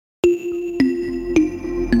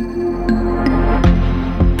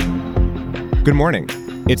Good morning.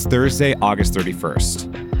 It's Thursday, August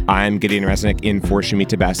 31st. I'm Gideon Resnick in for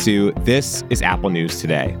Shumita Basu. This is Apple News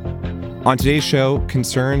Today. On today's show,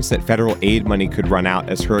 concerns that federal aid money could run out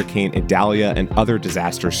as Hurricane Idalia and other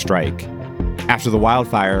disasters strike. After the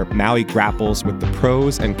wildfire, Maui grapples with the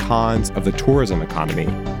pros and cons of the tourism economy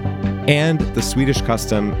and the Swedish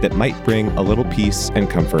custom that might bring a little peace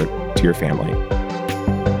and comfort to your family.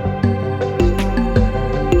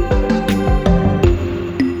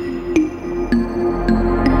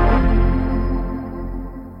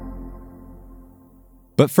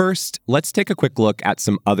 But first, let's take a quick look at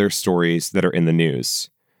some other stories that are in the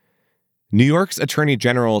news. New York's Attorney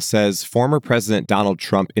General says former President Donald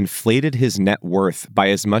Trump inflated his net worth by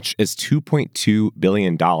as much as $2.2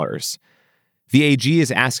 billion. The AG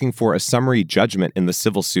is asking for a summary judgment in the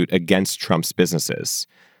civil suit against Trump's businesses.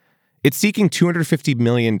 It's seeking $250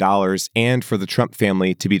 million and for the Trump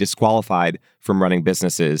family to be disqualified from running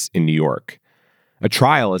businesses in New York. A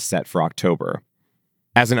trial is set for October.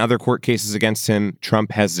 As in other court cases against him,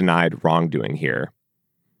 Trump has denied wrongdoing here.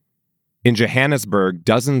 In Johannesburg,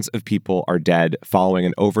 dozens of people are dead following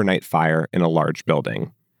an overnight fire in a large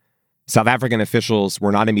building. South African officials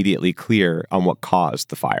were not immediately clear on what caused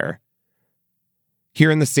the fire.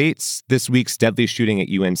 Here in the States, this week's deadly shooting at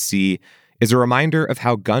UNC is a reminder of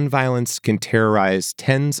how gun violence can terrorize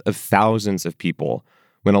tens of thousands of people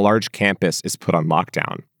when a large campus is put on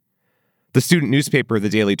lockdown. The student newspaper, the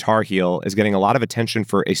Daily Tar Heel, is getting a lot of attention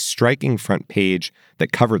for a striking front page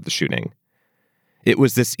that covered the shooting. It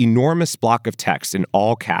was this enormous block of text in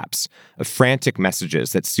all caps of frantic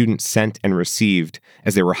messages that students sent and received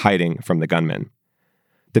as they were hiding from the gunman.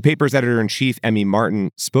 The paper's editor-in-chief, Emmy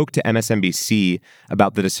Martin, spoke to MSNBC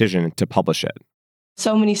about the decision to publish it.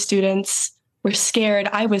 So many students were scared.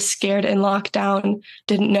 I was scared in lockdown,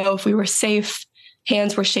 didn't know if we were safe.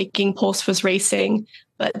 Hands were shaking, pulse was racing.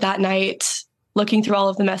 But that night, looking through all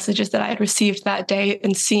of the messages that I had received that day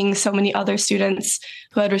and seeing so many other students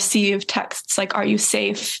who had received texts like, "Are you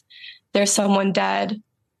safe? There's someone dead.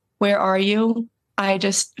 Where are you?" I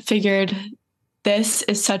just figured this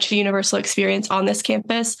is such a universal experience on this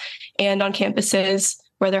campus and on campuses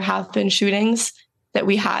where there have been shootings that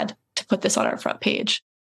we had to put this on our front page.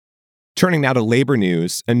 Turning now to labor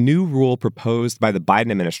news, a new rule proposed by the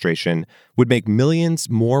Biden administration would make millions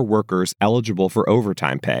more workers eligible for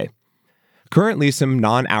overtime pay. Currently, some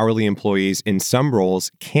non-hourly employees in some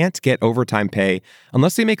roles can't get overtime pay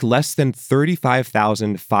unless they make less than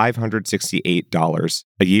 $35,568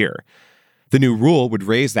 a year. The new rule would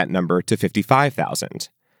raise that number to $55,000.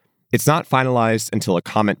 It's not finalized until a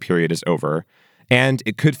comment period is over, and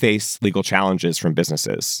it could face legal challenges from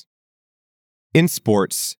businesses. In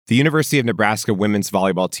sports, the University of Nebraska women's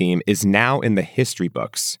volleyball team is now in the history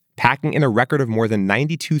books, packing in a record of more than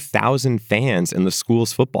 92,000 fans in the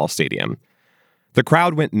school's football stadium. The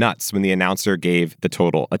crowd went nuts when the announcer gave the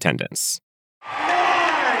total attendance. 9,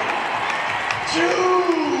 2, 0,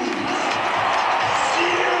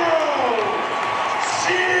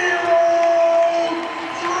 0,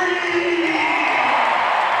 3.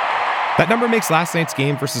 That number makes last night's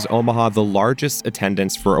game versus Omaha the largest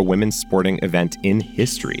attendance for a women's sporting event in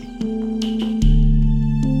history.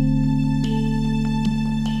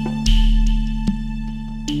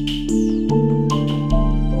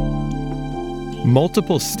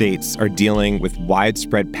 Multiple states are dealing with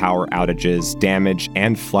widespread power outages, damage,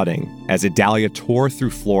 and flooding as Idalia tore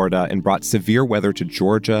through Florida and brought severe weather to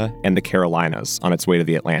Georgia and the Carolinas on its way to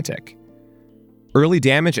the Atlantic. Early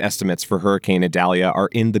damage estimates for Hurricane Idalia are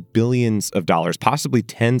in the billions of dollars, possibly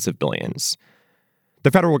tens of billions.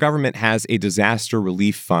 The federal government has a disaster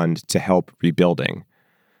relief fund to help rebuilding.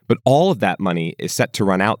 But all of that money is set to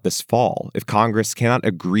run out this fall if Congress cannot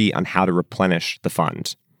agree on how to replenish the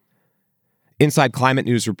fund. Inside Climate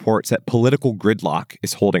News reports that political gridlock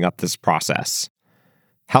is holding up this process.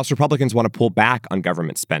 House Republicans want to pull back on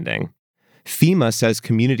government spending. FEMA says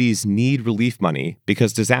communities need relief money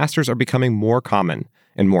because disasters are becoming more common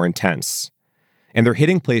and more intense. And they're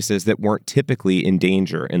hitting places that weren't typically in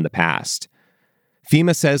danger in the past.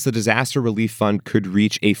 FEMA says the disaster relief fund could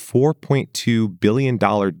reach a $4.2 billion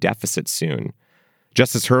deficit soon,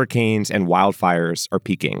 just as hurricanes and wildfires are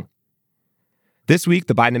peaking. This week,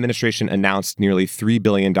 the Biden administration announced nearly $3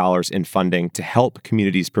 billion in funding to help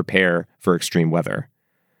communities prepare for extreme weather.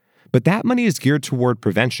 But that money is geared toward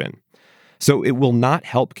prevention, so it will not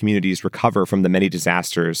help communities recover from the many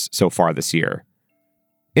disasters so far this year.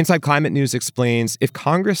 Inside Climate News explains if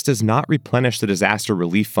Congress does not replenish the disaster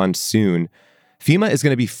relief fund soon, FEMA is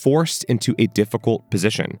going to be forced into a difficult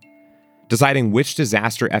position, deciding which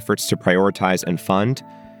disaster efforts to prioritize and fund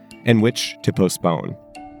and which to postpone.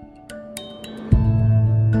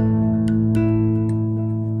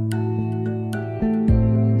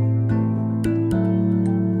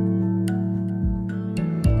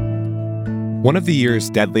 One of the year's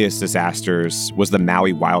deadliest disasters was the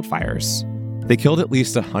Maui wildfires. They killed at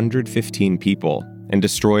least 115 people and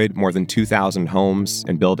destroyed more than 2,000 homes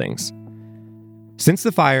and buildings. Since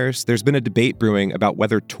the fires, there's been a debate brewing about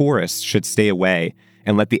whether tourists should stay away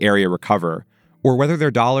and let the area recover, or whether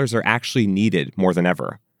their dollars are actually needed more than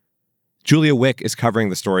ever. Julia Wick is covering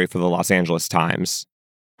the story for the Los Angeles Times.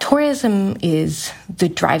 Tourism is the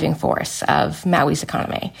driving force of Maui's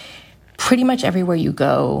economy. Pretty much everywhere you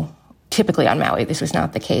go, typically on Maui, this was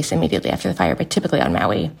not the case immediately after the fire, but typically on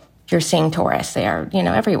Maui, you're seeing tourists. They are,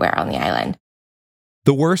 everywhere on the island.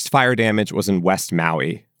 The worst fire damage was in West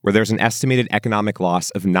Maui, where there's an estimated economic loss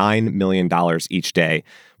of $9 million each day,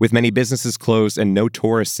 with many businesses closed and no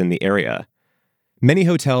tourists in the area. Many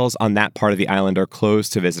hotels on that part of the island are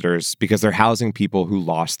closed to visitors because they're housing people who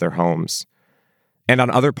lost their homes. And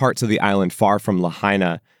on other parts of the island far from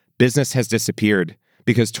Lahaina, business has disappeared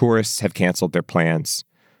because tourists have canceled their plans.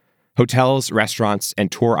 Hotels, restaurants, and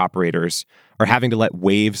tour operators are having to let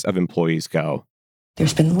waves of employees go.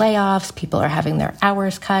 There's been layoffs. People are having their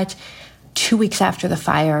hours cut. 2 weeks after the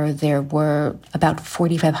fire, there were about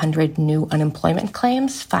 4,500 new unemployment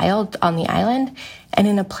claims filed on the island. And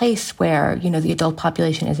in a place where, the adult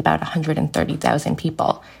population is about 130,000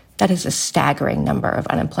 people, that is a staggering number of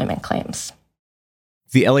unemployment claims.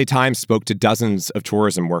 The LA Times spoke to dozens of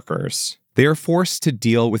tourism workers. They are forced to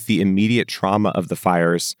deal with the immediate trauma of the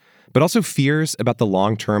fires, but also fears about the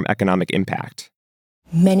long-term economic impact.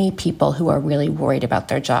 Many people who are really worried about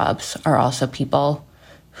their jobs are also people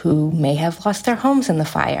who may have lost their homes in the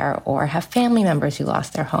fire or have family members who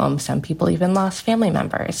lost their homes. Some people even lost family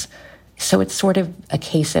members. So it's sort of a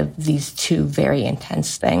case of these two very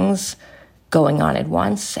intense things going on at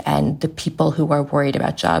once. And the people who are worried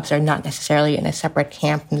about jobs are not necessarily in a separate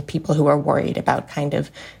camp from the people who are worried about kind of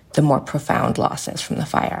the more profound losses from the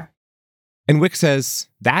fire. And Wick says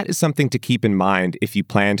that is something to keep in mind if you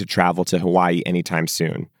plan to travel to Hawaii anytime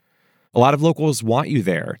soon. A lot of locals want you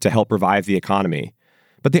there to help revive the economy,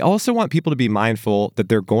 but they also want people to be mindful that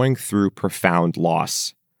they're going through profound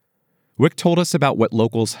loss. Wick told us about what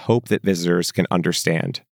locals hope that visitors can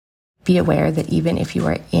understand. Be aware that even if you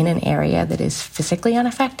are in an area that is physically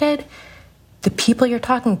unaffected, the people you're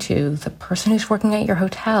talking to, the person who's working at your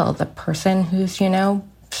hotel, the person who's,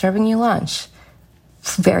 serving you lunch,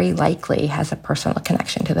 very likely has a personal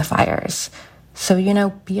connection to the fires. So,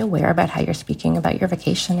 be aware about how you're speaking about your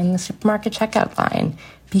vacation in the supermarket checkout line.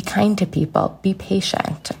 Be kind to people. Be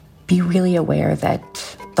patient. Be really aware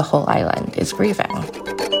that the whole island is grieving.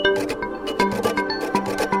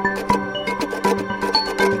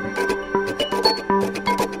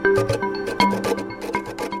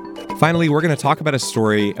 Finally, we're going to talk about a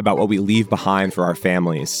story about what we leave behind for our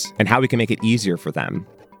families and how we can make it easier for them.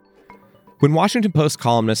 When Washington Post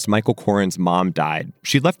columnist Michael Coren's mom died,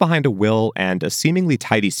 she left behind a will and a seemingly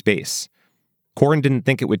tidy space. Coren didn't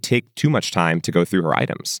think it would take too much time to go through her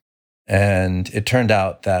items. And it turned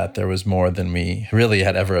out that there was more than we really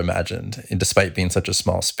had ever imagined, despite being such a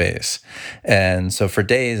small space. And so for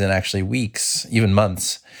days and actually weeks, even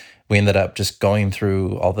months, we ended up just going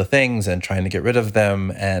through all the things and trying to get rid of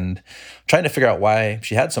them and trying to figure out why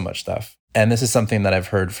she had so much stuff. And this is something that I've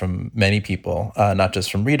heard from many people, not just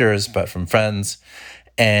from readers, but from friends.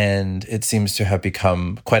 And it seems to have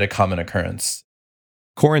become quite a common occurrence.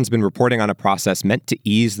 Coren's been reporting on a process meant to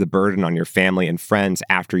ease the burden on your family and friends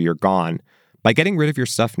after you're gone by getting rid of your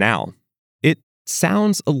stuff now. It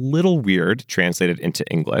sounds a little weird translated into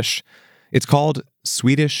English. It's called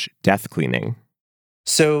Swedish death cleaning.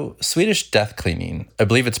 So Swedish death cleaning, I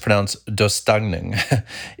believe it's pronounced dostagning,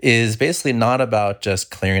 is basically not about just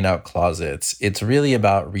clearing out closets. It's really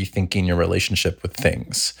about rethinking your relationship with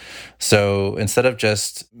things. So instead of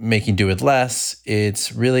just making do with less,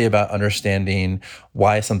 it's really about understanding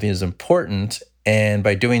why something is important, and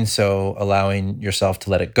by doing so, allowing yourself to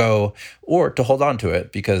let it go or to hold on to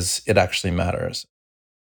it because it actually matters.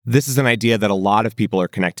 This is an idea that a lot of people are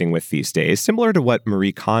connecting with these days, similar to what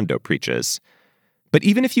Marie Kondo preaches. But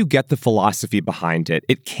even if you get the philosophy behind it,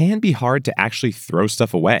 it can be hard to actually throw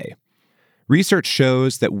stuff away. Research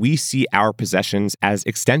shows that we see our possessions as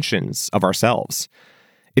extensions of ourselves.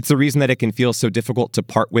 It's the reason that it can feel so difficult to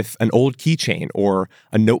part with an old keychain or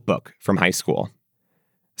a notebook from high school.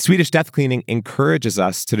 Swedish death cleaning encourages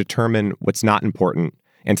us to determine what's not important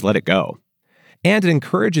and to let it go. And it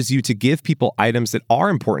encourages you to give people items that are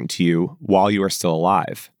important to you while you are still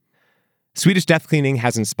alive. Swedish death cleaning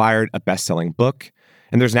has inspired a best-selling book,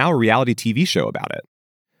 and there's now a reality TV show about it.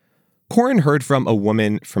 Coren heard from a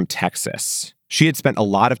woman from Texas. She had spent a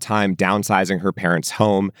lot of time downsizing her parents'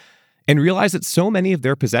 home and realized that so many of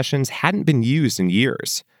their possessions hadn't been used in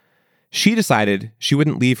years. She decided she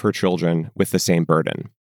wouldn't leave her children with the same burden.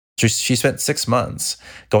 She spent 6 months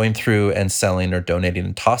going through and selling or donating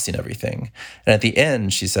and tossing everything. And at the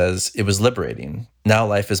end, she says, it was liberating. Now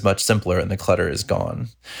life is much simpler and the clutter is gone.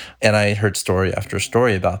 And I heard story after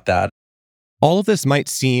story about that. All of this might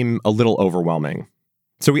seem a little overwhelming.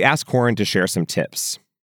 So we asked Corin to share some tips.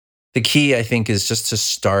 The key, I think, is just to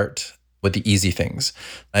start with the easy things.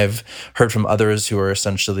 I've heard from others who are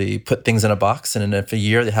essentially put things in a box, and if a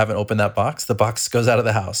year they haven't opened that box, the box goes out of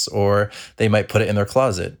the house, or they might put it in their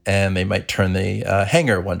closet and they might turn the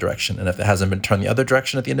hanger one direction. And if it hasn't been turned the other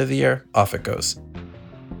direction at the end of the year, off it goes.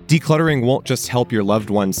 Decluttering won't just help your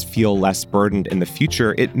loved ones feel less burdened in the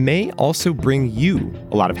future, it may also bring you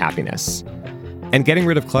a lot of happiness. And getting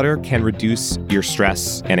rid of clutter can reduce your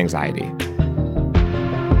stress and anxiety.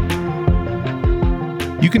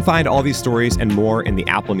 You can find all these stories and more in the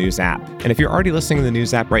Apple News app. And if you're already listening to the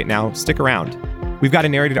News app right now, stick around. We've got a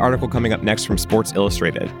narrated article coming up next from Sports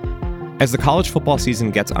Illustrated. As the college football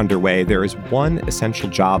season gets underway, there is one essential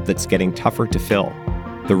job that's getting tougher to fill: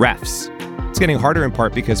 the refs. It's getting harder in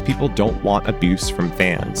part because people don't want abuse from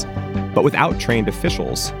fans. But without trained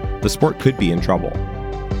officials, the sport could be in trouble.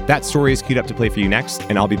 That story is queued up to play for you next,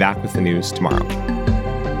 and I'll be back with the news tomorrow.